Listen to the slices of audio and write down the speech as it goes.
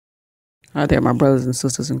Hi there, my brothers and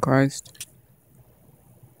sisters in Christ.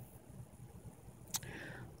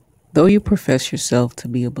 Though you profess yourself to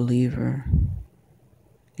be a believer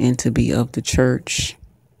and to be of the church,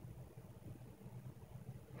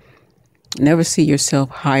 never see yourself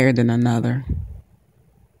higher than another,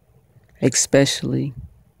 especially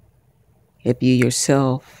if you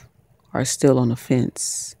yourself are still on the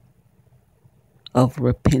fence of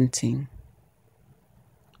repenting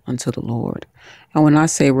unto the Lord. And when I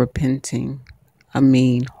say repenting, I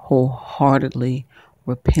mean wholeheartedly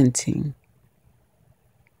repenting,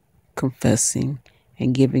 confessing,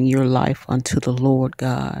 and giving your life unto the Lord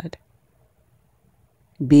God,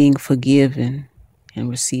 being forgiven and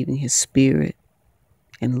receiving his spirit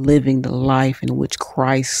and living the life in which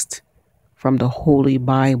Christ from the Holy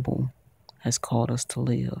Bible has called us to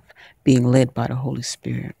live, being led by the Holy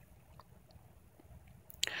Spirit.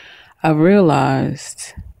 I've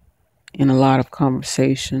realized in a lot of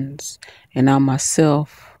conversations, and I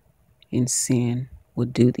myself in sin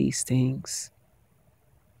would do these things,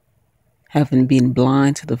 having been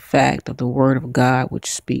blind to the fact of the Word of God,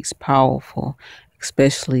 which speaks powerful,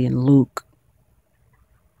 especially in Luke,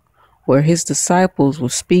 where his disciples were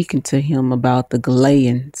speaking to him about the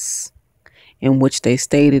Galileans, in which they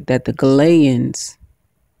stated that the Galileans,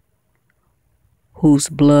 whose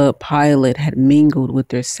blood Pilate had mingled with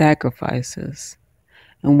their sacrifices,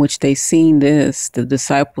 in which they seen this, the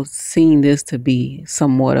disciples seen this to be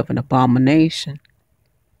somewhat of an abomination.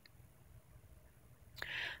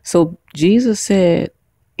 So Jesus said,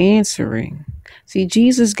 answering, see,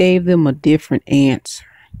 Jesus gave them a different answer.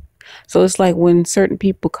 So it's like when certain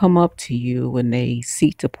people come up to you and they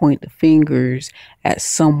seek to point the fingers at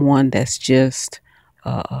someone that's just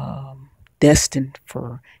destined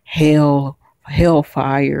for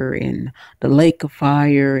hellfire and the lake of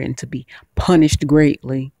fire and to be punished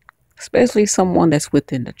greatly, especially someone that's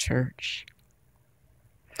within the church.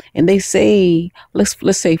 And they say, let's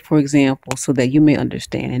say, for example, so that you may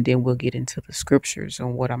understand, and then we'll get into the scriptures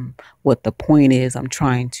and what the point is. I'm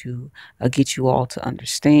trying to get you all to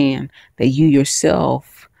understand that you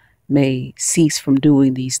yourself may cease from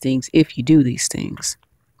doing these things if you do these things.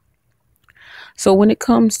 So when it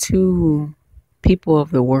comes to people of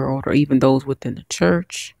the world, or even those within the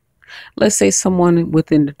church, let's say someone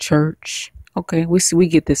within the church, okay, we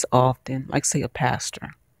get this often, like say a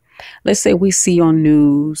pastor. Let's say we see on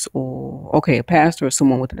news, or okay, a pastor or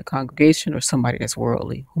someone within the congregation or somebody that's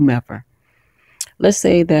worldly, whomever. Let's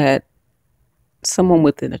say that someone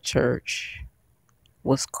within the church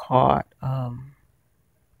was caught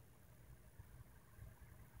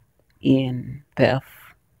in theft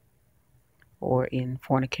or in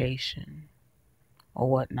fornication or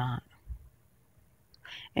whatnot.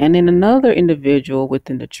 And then another individual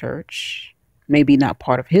within the church, maybe not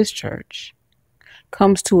part of his church,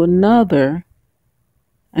 comes to another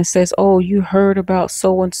and says, oh, you heard about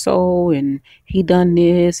so and he done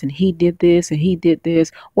this and he did this and he did this.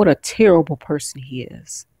 What a terrible person he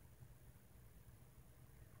is.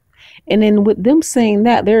 And then with them saying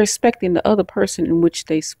that, they're expecting the other person in which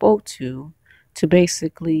they spoke to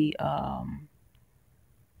basically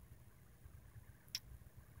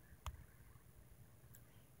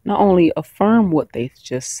not only affirm what they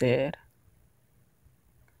just said,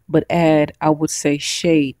 but add, I would say,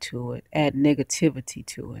 shade to it, add negativity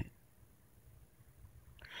to it.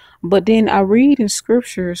 But then I read in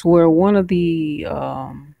scriptures where one of the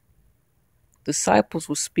disciples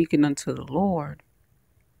was speaking unto the Lord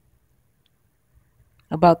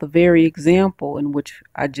about the very example in which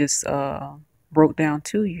I just broke down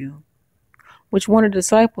to you, which one of the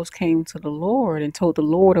disciples came to the Lord and told the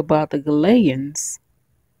Lord about the Galileans,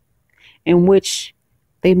 in which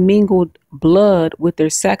they mingled blood with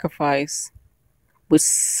their sacrifice, with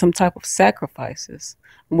some type of sacrifices,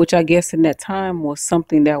 which I guess in that time was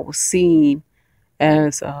something that was seen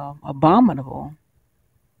as abominable.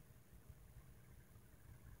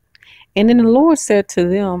 And then the Lord said to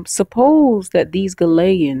them, suppose that these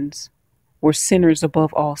Galileans were sinners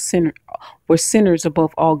above all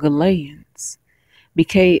Galileans,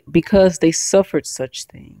 because they suffered such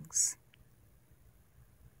things.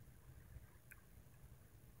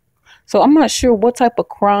 So I'm not sure what type of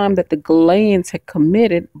crime that the Galileans had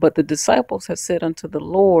committed, but the disciples had said unto the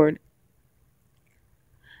Lord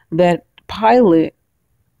that Pilate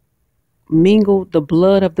mingled the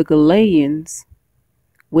blood of the Galileans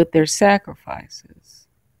with their sacrifices.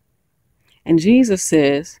 And Jesus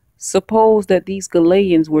says, suppose that these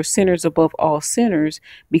Galileans were sinners above all sinners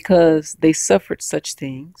because they suffered such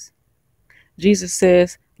things. Jesus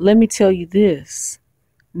says, let me tell you this.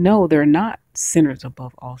 No, they're not sinners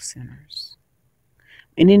above all sinners.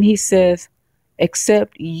 And then he says,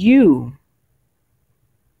 except you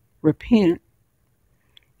repent,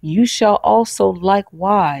 you shall also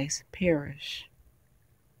likewise perish.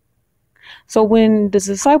 So when the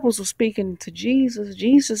disciples were speaking to Jesus,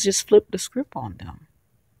 Jesus just flipped the script on them.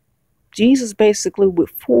 Jesus basically,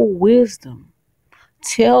 with full wisdom,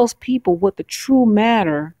 tells people what the true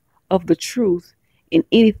matter of the truth in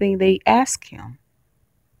anything they ask him.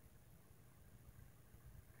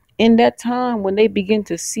 In that time, when they begin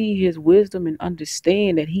to see his wisdom and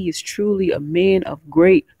understand that he is truly a man of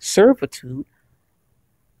great servitude,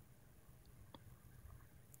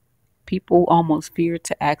 people almost fear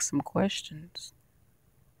to ask him questions,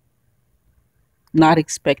 not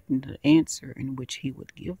expecting the answer in which he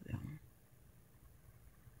would give them.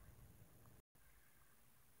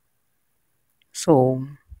 So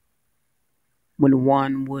when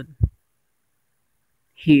one would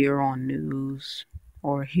hear on news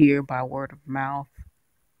or hear by word of mouth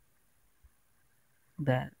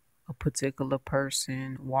that a particular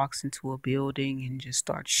person walks into a building and just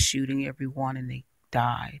starts shooting everyone and they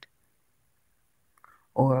died,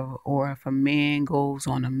 or if a man goes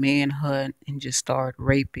on a manhunt and just start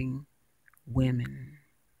raping women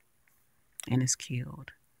and is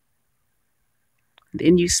killed,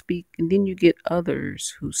 then you speak and then you get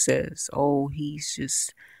others who says, oh, he's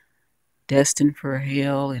just destined for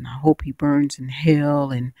hell and I hope he burns in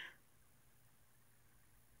hell. And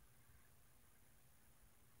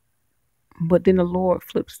but then the Lord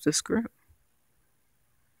flips the script.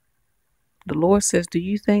 The Lord says, do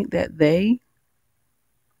you think that they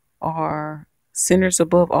are sinners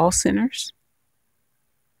above all sinners?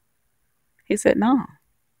 He said, no.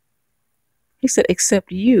 He said,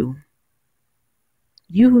 except you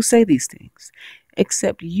who say these things,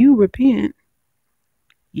 except you repent,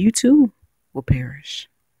 you too will perish.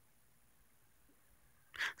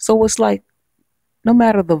 So it's like, no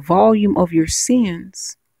matter the volume of your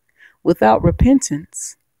sins, without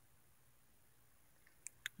repentance,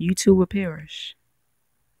 you too will perish.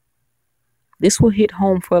 This will hit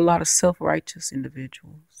home for a lot of self-righteous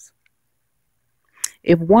individuals.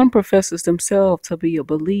 If one professes themselves to be a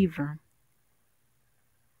believer,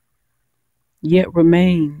 yet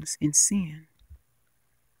remains in sin,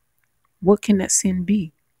 what can that sin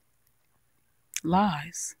be?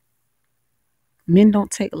 Lies. Men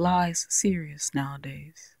don't take lies serious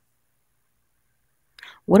nowadays.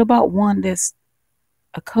 What about one that's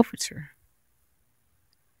a coveter?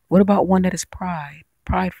 What about one that is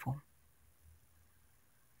prideful,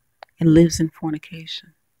 and lives in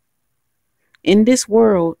fornication? In this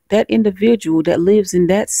world, that individual that lives in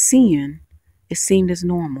that sin is seen as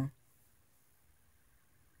normal.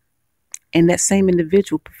 And that same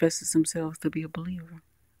individual professes themselves to be a believer.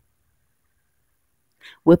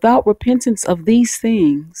 Without repentance of these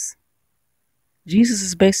things, Jesus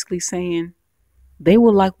is basically saying they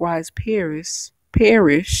will likewise perish,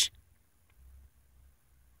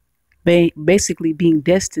 basically being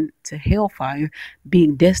destined to hellfire,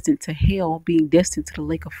 being destined to hell, being destined to the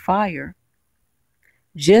lake of fire,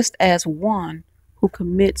 just as one who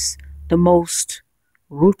commits the most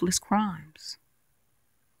ruthless crimes.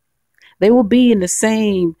 They will be in the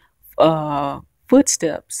same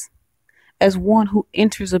footsteps as one who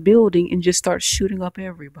enters a building and just starts shooting up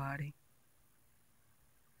everybody.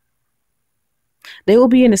 They will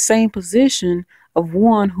be in the same position of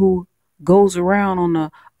one who goes around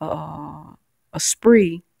on a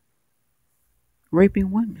spree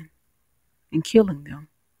raping women and killing them.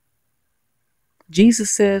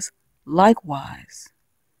 Jesus says, likewise,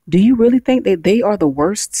 do you really think that they are the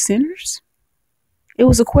worst sinners? It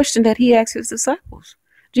was a question that he asked his disciples.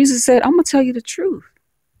 Jesus said, I'm going to tell you the truth.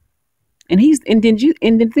 And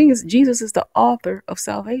the thing is, Jesus is the author of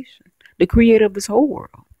salvation, the creator of this whole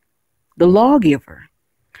world, the lawgiver.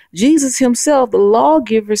 Jesus himself, the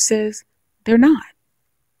lawgiver, says they're not.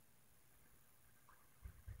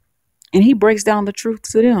 And he breaks down the truth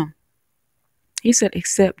to them. He said,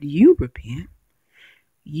 except you repent,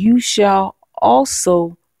 you shall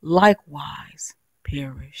also likewise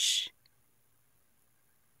perish.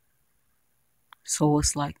 So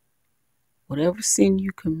it's like, whatever sin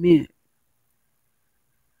you commit,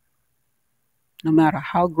 no matter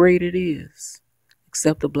how great it is,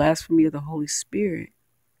 except the blasphemy of the Holy Spirit,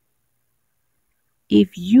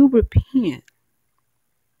 if you repent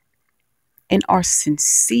and are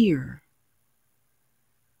sincere,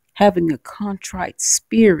 having a contrite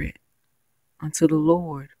spirit unto the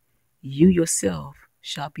Lord, you yourself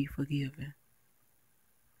shall be forgiven.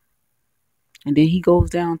 And then he goes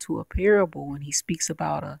down to a parable and he speaks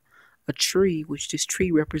about a tree, which this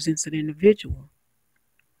tree represents an individual.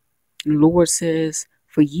 And the Lord says,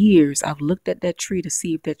 for years, I've looked at that tree to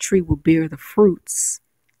see if that tree will bear the fruits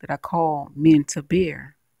that I call men to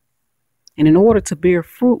bear. And in order to bear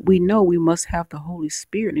fruit, we know we must have the Holy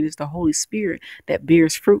Spirit. And it's the Holy Spirit that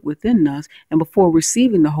bears fruit within us. And before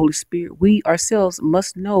receiving the Holy Spirit, we ourselves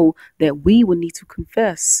must know that we will need to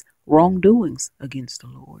confess wrongdoings against the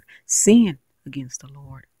Lord, sin against the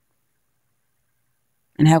Lord,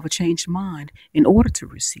 and have a changed mind in order to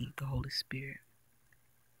receive the Holy Spirit.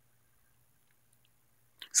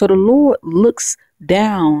 So the Lord looks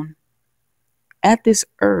down at this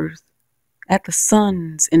earth, at the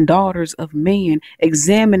sons and daughters of man,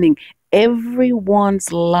 examining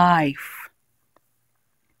everyone's life.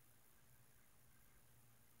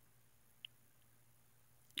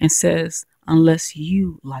 And says, unless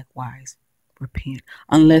you likewise repent,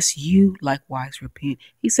 unless you likewise repent.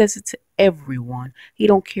 He says it to everyone. He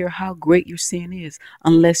don't care how great your sin is.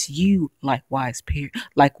 Unless you likewise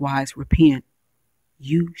repent,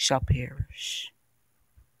 you shall perish.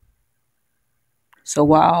 So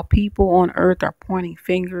while people on earth are pointing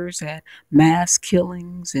fingers at mass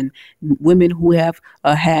killings and women who have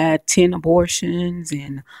had 10 abortions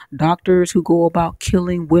and doctors who go about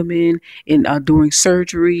killing women in during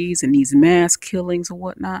surgeries and these mass killings and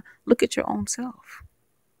whatnot, look at your own self.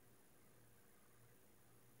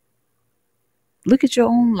 Look at your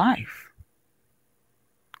own life.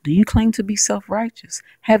 Do you claim to be self-righteous?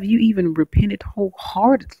 Have you even repented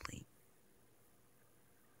wholeheartedly?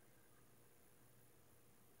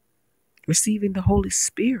 Receiving the Holy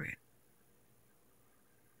Spirit.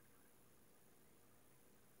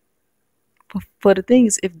 But the thing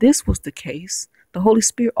is, if this was the case, the Holy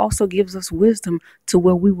Spirit also gives us wisdom to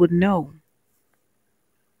where we would know.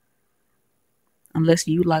 Unless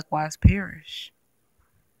you likewise perish,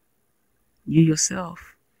 you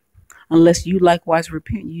yourself. Unless you likewise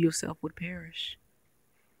repent, you yourself would perish.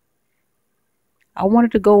 I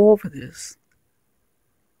wanted to go over this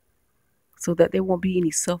so that there won't be any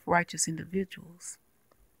self-righteous individuals.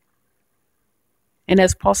 And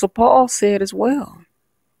as Apostle Paul said as well,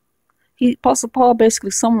 Apostle Paul basically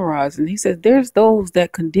summarized, and he says, there's those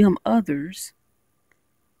that condemn others,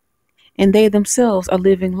 and they themselves are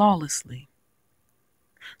living lawlessly.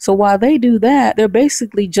 So while they do that, they're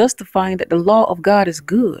basically justifying that the law of God is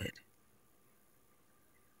good.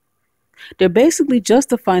 They're basically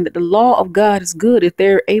justifying that the law of God is good if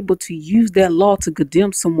they're able to use that law to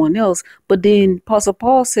condemn someone else. But then Apostle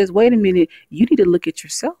Paul says, wait a minute, you need to look at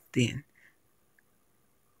yourself then.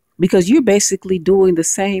 Because you're basically doing the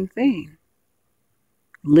same thing.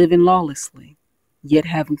 Living lawlessly, yet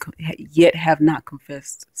have not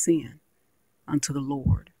confessed sin unto the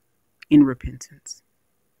Lord in repentance.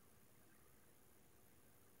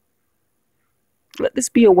 Let this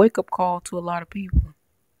be a wake-up call to a lot of people.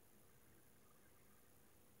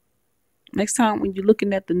 Next time when you're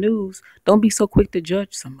looking at the news, don't be so quick to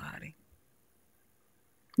judge somebody.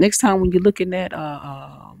 Next time when you're looking at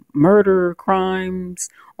murder, crimes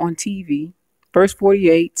on TV, First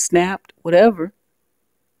 48, Snapped, whatever,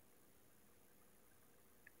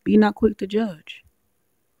 be not quick to judge.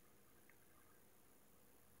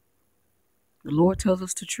 The Lord tells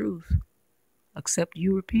us the truth. Except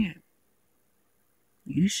you repent,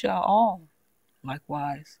 you shall all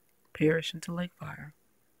likewise perish into lake fire.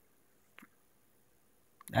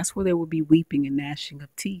 That's where there will be weeping and gnashing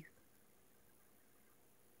of teeth.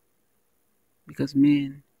 Because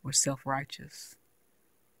men were self-righteous,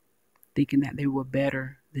 thinking that they were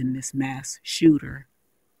better than this mass shooter,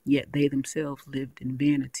 yet they themselves lived in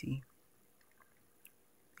vanity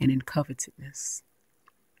and in covetousness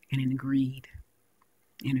and in greed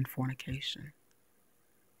and in fornication.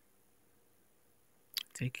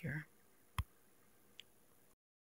 Take care.